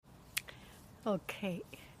Okay.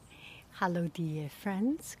 Hello, dear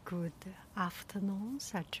friends. Good afternoon.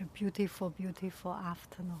 Such a beautiful, beautiful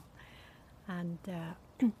afternoon. And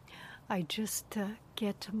I just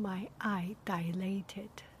get my eye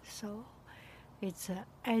dilated. So it's an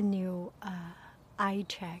annual eye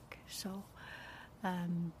check. So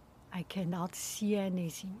I cannot see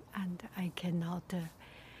anything and I cannot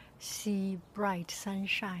see bright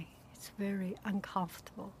sunshine. It's very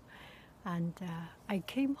uncomfortable. And I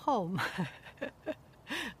came home.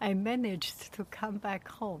 I managed to come back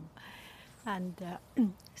home. And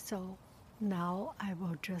so now I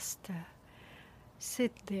will just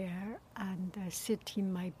sit there and sit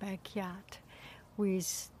in my backyard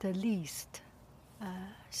with the least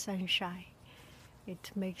sunshine.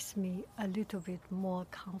 It makes me a little bit more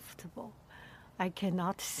comfortable. I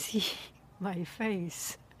cannot see my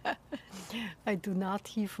face. I do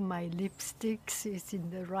not if my lipsticks is in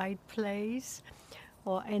the right place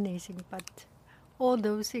or anything, but all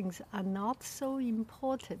those things are not so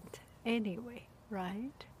important anyway,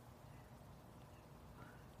 right?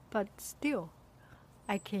 But still,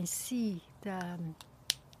 I can see the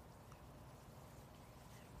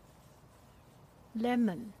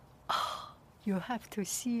lemon. Oh, you have to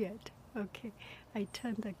see it. Okay, I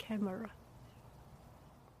turn the camera.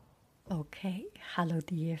 Okay, hello,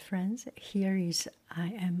 dear friends. Here is I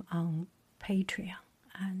am on Patreon,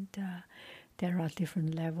 and there are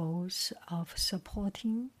different levels of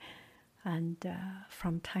supporting. And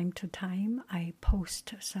from time to time, I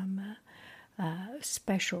post some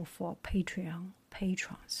special for Patreon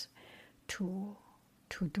patrons to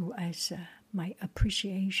do as my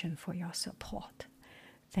appreciation for your support.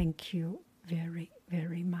 Thank you very,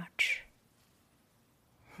 very much.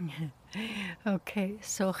 Okay,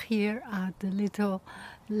 so here are the little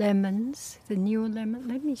lemons, the new lemon.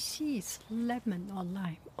 Let me see, it's lemon or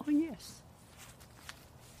lime. Oh, yes.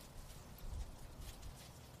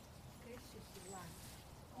 This is lime.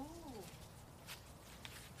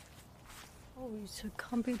 Oh, it's a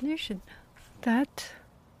combination. That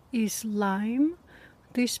is lime.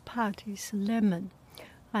 This part is lemon.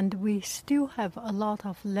 And we still have a lot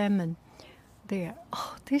of lemon there.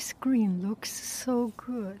 Oh, this green looks so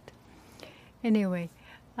good. Anyway,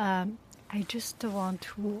 I just want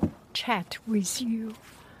to chat with you.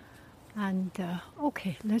 And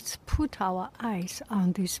okay, let's put our eyes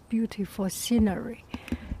on this beautiful scenery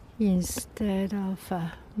instead of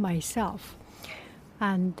myself.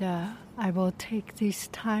 And I will take this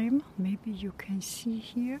time, maybe you can see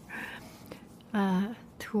here, I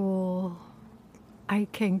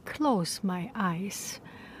can close my eyes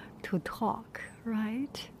to talk,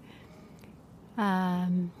 right?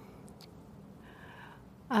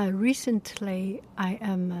 Recently, I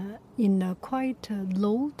am in a quite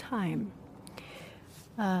low time.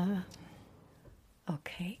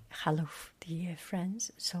 Okay, hello, dear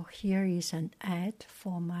friends. So here is an ad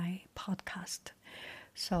for my podcast.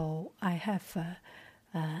 So I have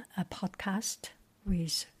a podcast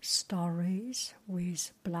with stories,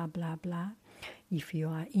 with blah, blah, blah. If you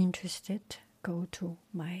are interested, go to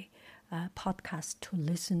my podcast to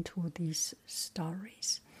listen to these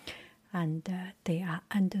stories. And they are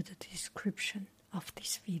under the description of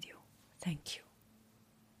this video. Thank you.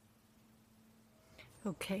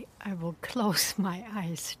 Okay, I will close my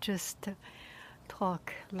eyes, just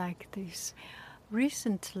talk like this.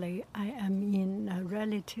 Recently, I am in a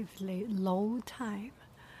relatively low time.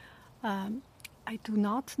 I do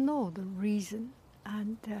not know the reason,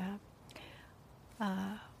 and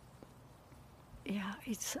yeah,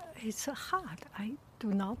 it's hard. I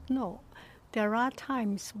do not know. There are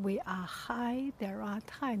times we are high, there are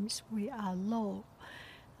times we are low,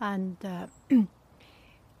 and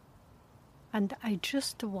and I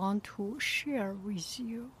just want to share with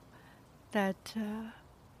you that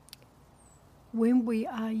when we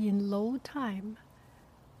are in low time,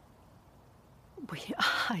 we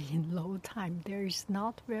are in low time. There is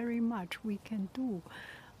not very much we can do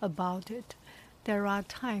about it. There are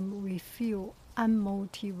times we feel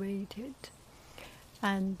unmotivated,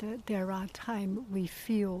 and there are times we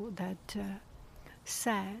feel that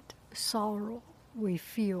sad, sorrow, we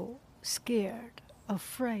feel scared,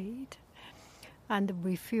 afraid, and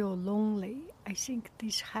we feel lonely. I think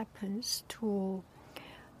this happens to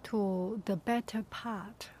the better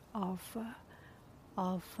part of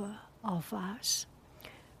us,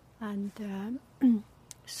 and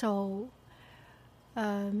so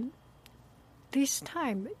this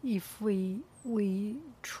time, if we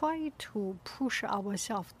try to push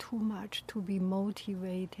ourselves too much to be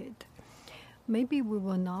motivated, maybe we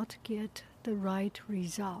will not get the right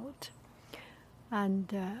result.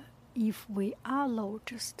 And if we are low,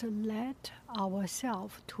 just let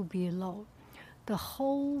ourselves to be low. the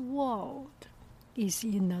whole world is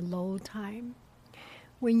in a low time.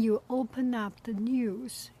 When you open up the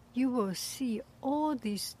news, you will see all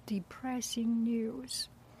this depressing news.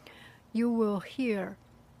 You will hear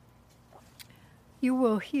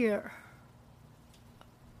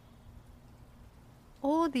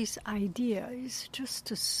all this idea is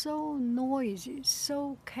just so noisy,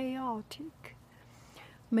 so chaotic.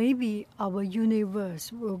 Maybe our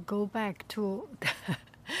universe will go back to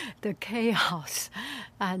the chaos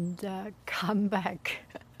and come back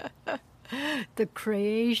the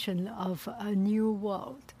creation of a new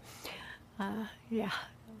world. Yeah,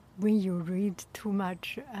 when you read too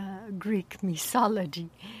much Greek mythology,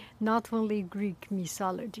 not only Greek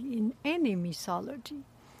mythology, in any mythology,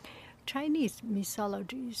 Chinese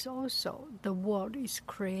mythology is also, the world is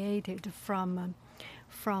created from a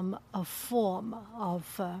form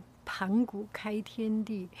of 盘古开天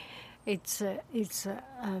地. It's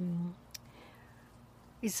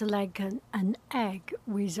like an egg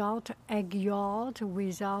without egg yolk,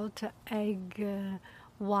 without egg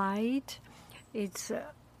white. It's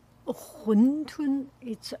混沌.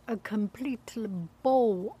 It's a complete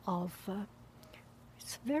bowl of.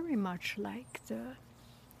 It's very much like the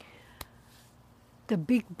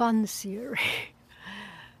Big Bang theory.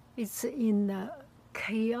 It's in a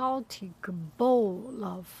chaotic bowl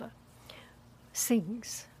of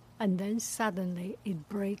things, and then suddenly it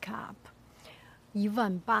breaks up.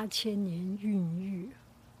 18000年孕育,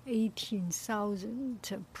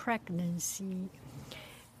 18,000 pregnancy.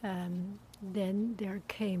 Then there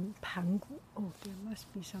came 盘古. Oh, there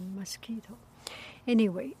must be some mosquito.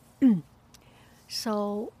 Anyway,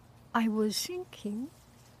 so I was thinking,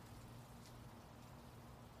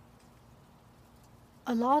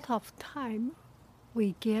 a lot of time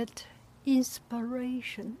we get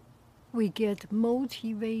inspiration, we get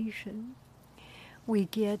motivation, we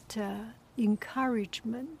get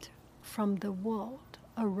encouragement from the world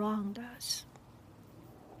around us,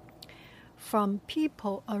 from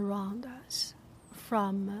people around us,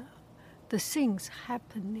 from the things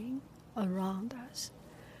happening around us.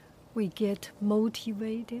 We get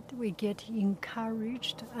motivated, we get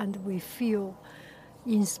encouraged, and we feel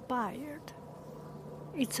inspired.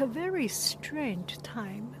 It's a very strange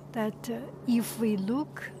time that if we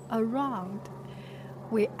look around,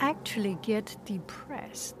 we actually get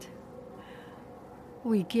depressed.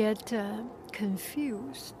 We get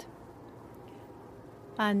confused.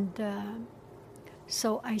 And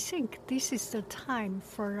so I think this is the time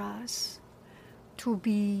for us to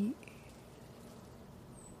be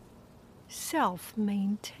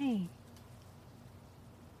self-maintained,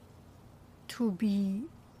 to be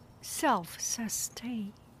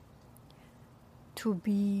self-sustained, to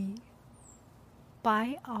be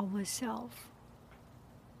by ourselves,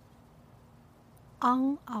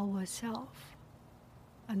 on ourselves,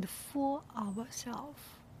 and for ourselves.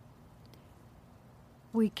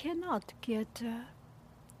 We cannot get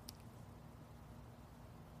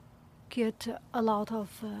a lot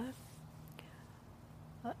of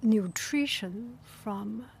nutrition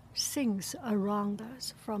from things around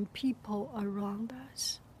us, from people around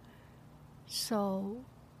us. So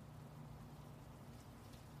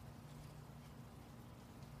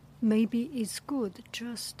maybe it's good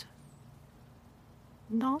just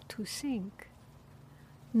not to think,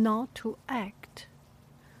 not to act,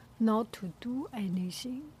 not to do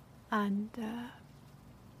anything, and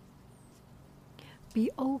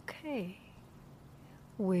be okay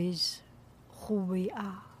with who we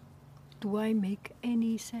are. Do I make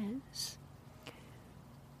any sense?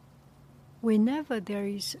 Whenever there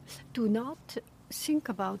is, do not think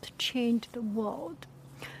about change the world.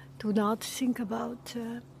 Do not think about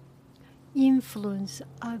influence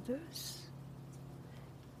others.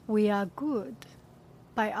 We are good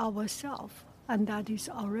by ourselves, and that is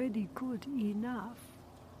already good enough.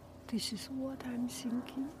 This is what I'm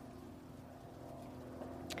thinking.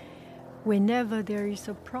 Whenever there is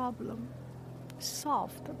a problem,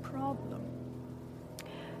 solve the problem.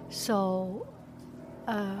 So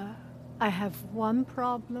I have one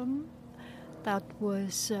problem that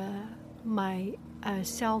was my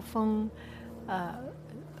cell phone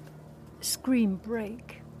screen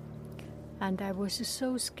break, and I was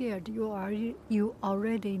so scared. You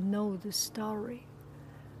already know the story.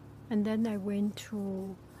 And then I went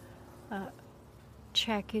to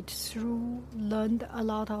check it through, learned a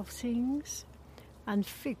lot of things, and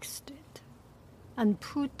fixed it, and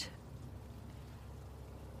put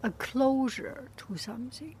a closure to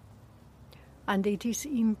something. And it is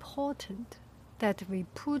important that we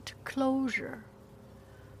put closure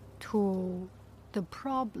to the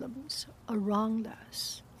problems around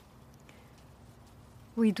us.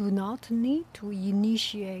 We do not need to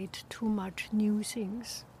initiate too much new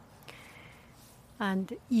things.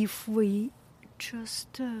 And if we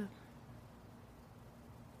just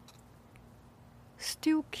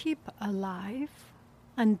still keep alive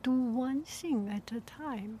and do one thing at a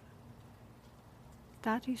time,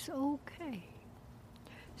 that is okay.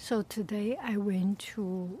 So today I went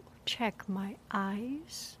to check my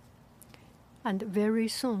eyes, and very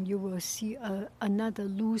soon you will see another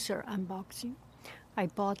loser unboxing. I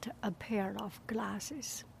bought a pair of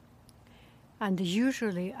glasses, and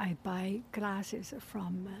usually I buy glasses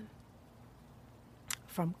from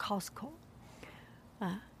Costco.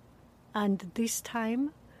 And this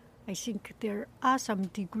time, I think there are some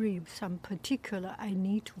particular I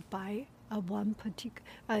need to buy one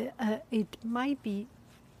particular. It might be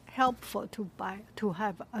helpful to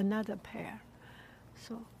have another pair.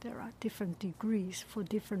 So there are different degrees for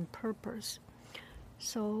different purpose.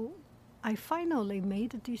 So I finally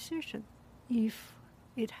made a decision. If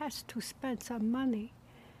it has to spend some money,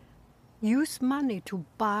 use money to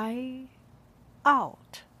buy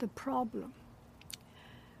out the problem.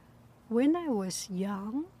 When I was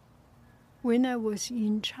young, when I was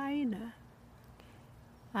in China,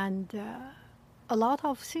 and a lot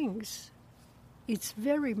of things, it's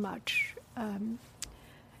very much,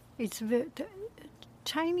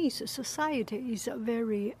 Chinese society is a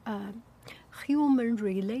very human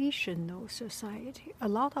relational society. A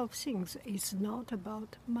lot of things is not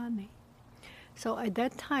about money. So at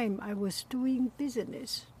that time, I was doing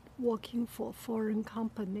business, working for a foreign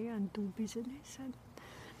company and do business.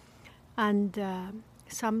 And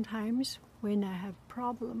sometimes when I have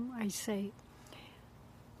problem, I say,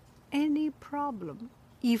 any problem,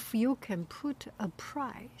 if you can put a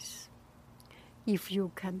price, if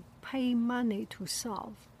you can pay money to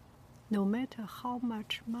solve, no matter how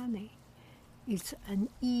much money, it's an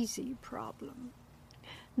easy problem.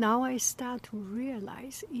 Now I start to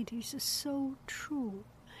realize it is so true.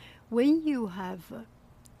 When you have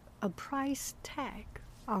a price tag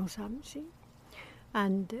on something,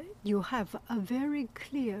 and you have a very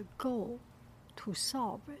clear goal to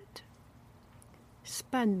solve it,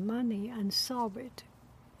 spend money and solve it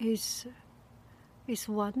is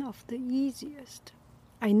one of the easiest.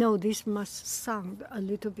 I know this must sound a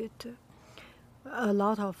little bit, a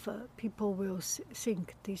lot of people will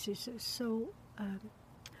think this is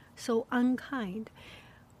so unkind.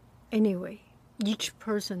 Anyway, each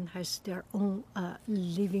person has their own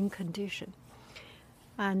living condition.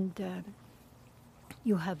 And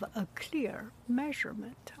you have a clear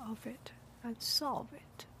measurement of it and solve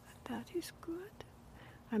it. And that is good.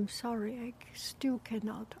 I'm sorry, I still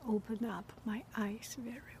cannot open up my eyes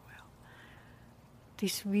very well.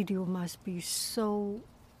 This video must be so,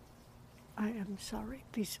 I am sorry,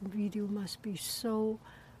 this video must be so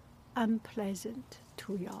unpleasant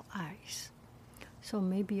to your eyes. So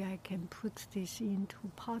maybe I can put this into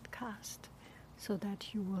podcast so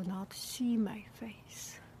that you will not see my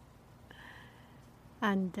face.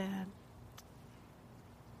 And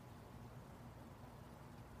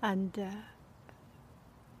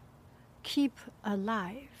keep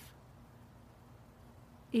alive.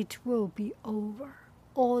 It will be over.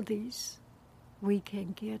 All this, we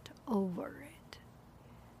can get over it.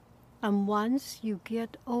 And once you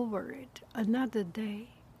get over it, another day,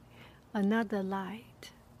 another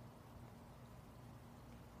light,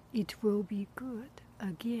 it will be good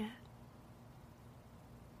again.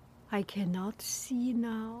 I cannot see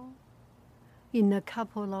now. In a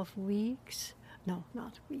couple of weeks, no,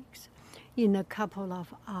 not weeks, in a couple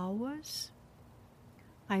of hours,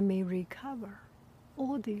 I may recover.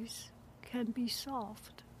 All this can be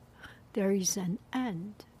solved. There is an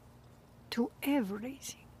end to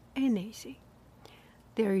everything, anything.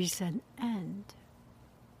 There is an end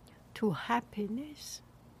to happiness.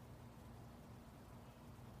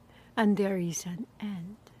 And there is an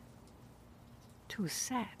end to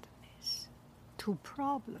sadness, to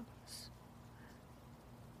problems.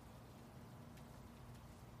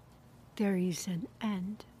 There is an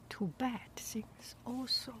end to bad things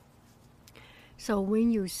also. So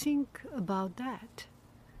when you think about that,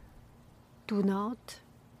 do not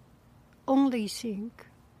only think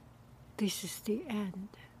this is the end.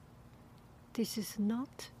 This is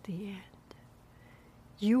not the end.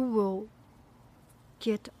 You will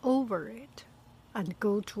get over it and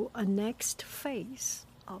go to a next phase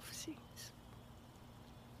of things.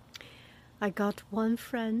 I got one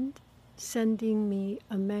friend sending me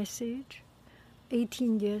a message,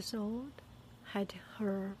 18 years old, had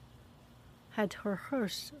her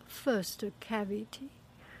first cavity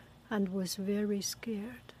and was very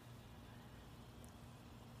scared.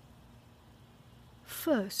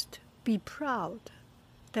 First, be proud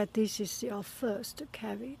that this is your first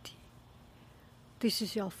cavity. This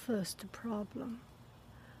is your first problem.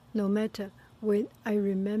 No matter when, I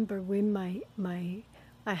remember when I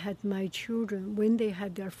had my children, when they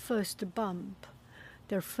had their first bump,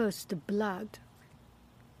 their first blood,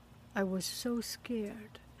 I was so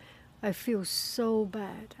scared. I feel so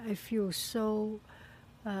bad. I felt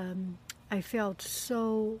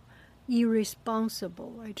so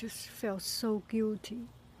irresponsible. I just felt so guilty.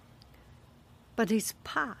 But it's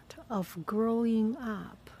part of growing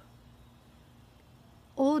up.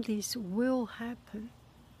 All this will happen.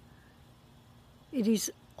 It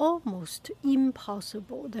is almost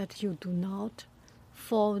impossible that you do not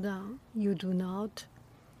fall down, you do not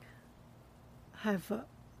have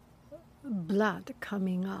blood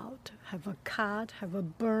coming out, have a cut, have a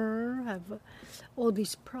burn, have all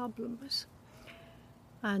these problems.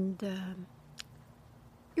 And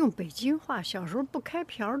用北京话，小时候不开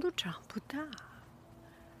瓢都长不大，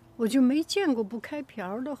我就没见过不开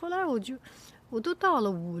瓢的。后来我都到了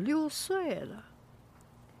5、6岁了，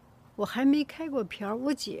我还没开过瓢。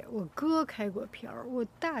我姐、我哥开过瓢，我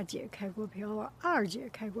大姐开过瓢，我二姐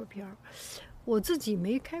开过瓢，我自己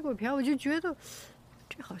没开过瓢，我就觉得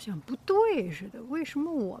这好像不对似的。为什么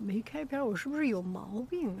我没开瓢？我是不是有毛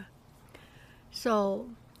病啊 ？So,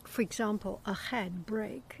 for example, a head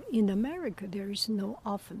break in America, there is no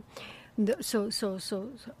often. So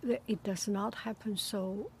it does not happen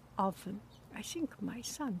so often. I think my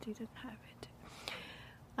son didn't have it.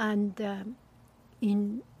 And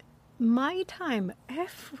in my time,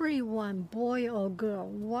 everyone, boy or girl,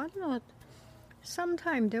 why not?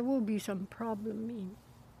 Sometimes there will be some problem in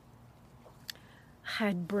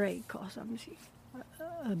head break or something,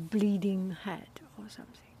 a bleeding head or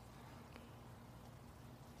something.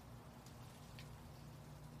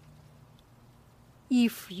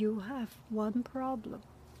 If you have one problem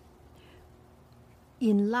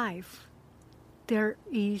in life, there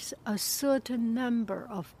is a certain number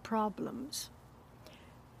of problems.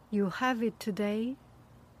 You have it today,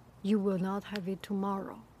 you will not have it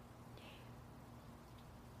tomorrow.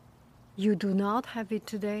 You do not have it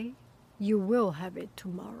today, you will have it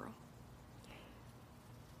tomorrow.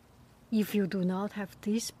 If you do not have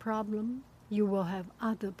this problem, you will have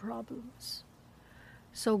other problems.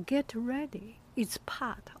 So get ready. It's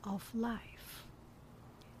part of life.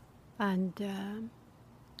 And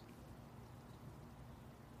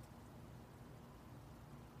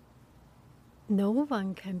no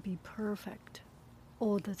one can be perfect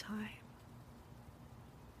all the time.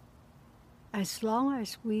 As long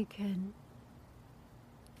as we can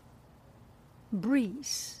breathe,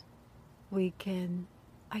 we can,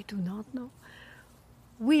 I do not know,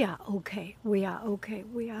 we are okay, we are okay,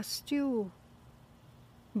 we are still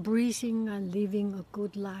breathing and living a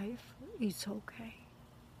good life. It's okay.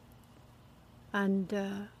 And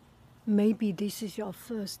maybe this is your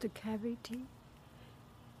first cavity.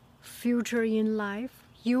 Future in life,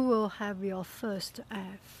 you will have your first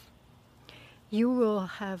F. You will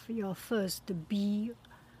have your first B.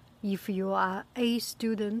 If you are A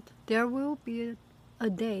student, there will be a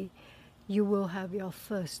day you will have your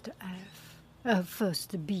first F,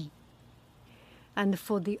 first B. And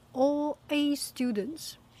for the all A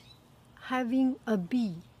students, having a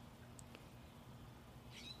B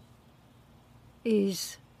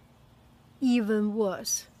is even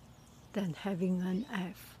worse than having an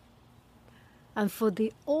F. And for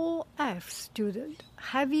the all F student,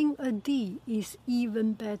 having a D is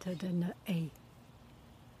even better than an A.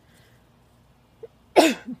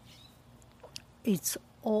 It's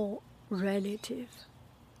all relative.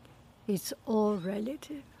 It's all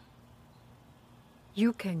relative.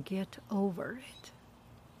 You can get over it.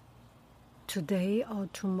 Today or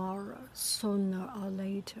tomorrow, sooner or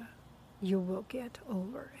later, you will get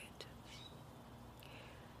over it.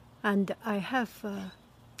 And I have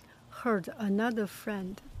heard another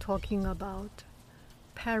friend talking about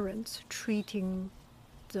parents treating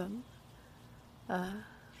them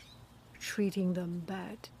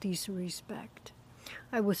bad, disrespect.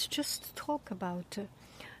 I was just talking about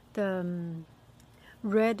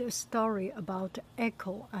read a story about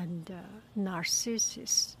Echo and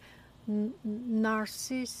Narcissus.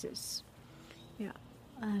 Narcissus, yeah.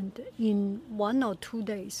 And in 1 or 2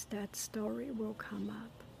 days, that story will come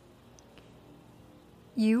up.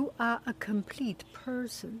 You are a complete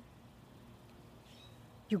person.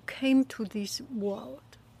 You came to this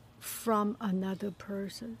world from another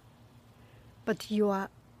person, but you are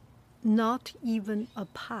not even a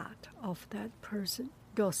part of that person.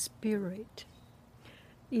 Your spirit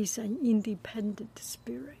is an independent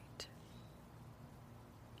spirit.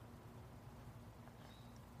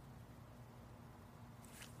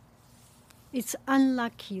 It's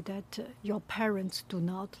unlucky that your parents do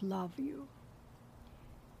not love you.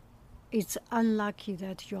 It's unlucky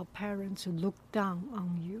that your parents look down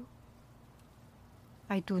on you.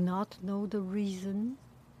 I do not know the reason.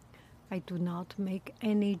 I do not make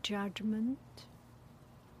any judgment.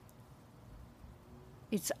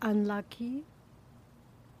 It's unlucky,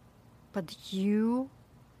 but you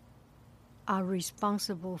are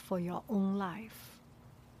responsible for your own life.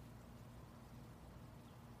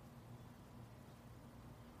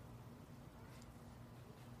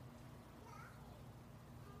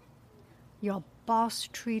 Your boss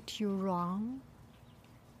treats you wrong.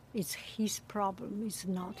 It's his problem, it's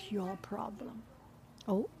not your problem.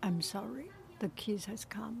 Oh, I'm sorry, the kids has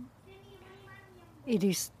come. It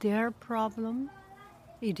is their problem,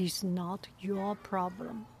 it is not your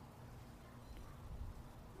problem.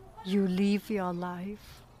 You live your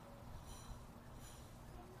life,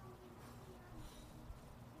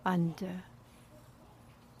 and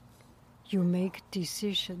you make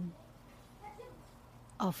decision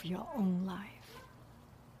of your own life.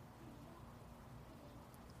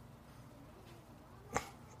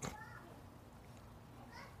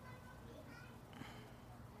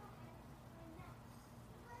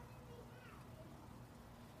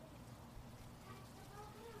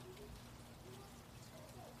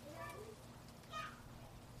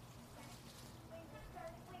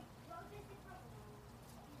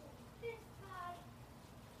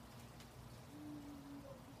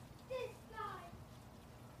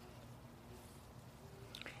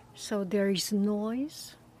 So there is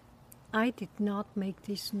noise. I did not make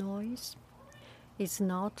this noise. It's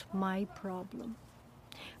not my problem.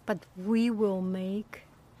 But we will need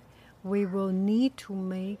to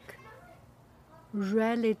make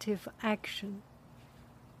relative action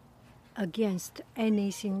against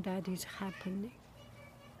anything that is happening.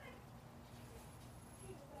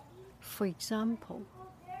 For example,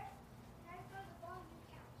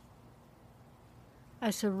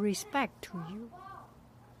 as a respect to you,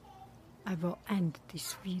 I will end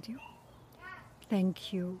this video.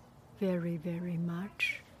 Thank you very, very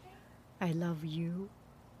much. I love you.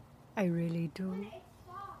 I really do.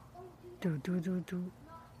 Do.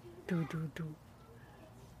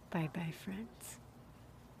 Bye-bye, friends.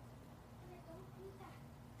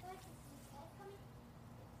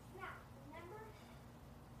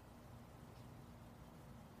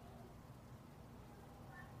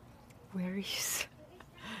 Where is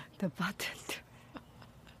the button?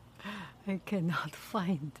 I cannot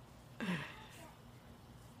find.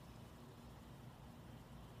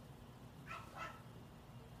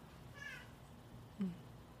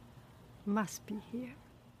 Must be here.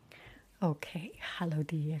 Okay, hello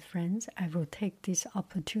dear friends. I will take this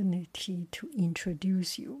opportunity to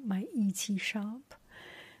introduce you my Yiqi shop.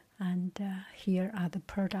 And here are the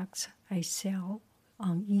products I sell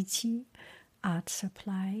on Yiqi: art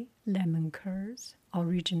supply, lemon curls,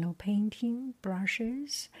 original painting,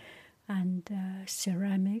 brushes, and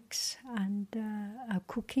ceramics, and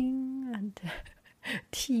cooking, and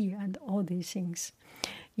tea, and all these things.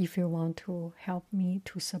 If you want to help me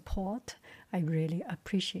to support, I really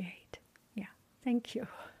appreciate. Yeah, thank you.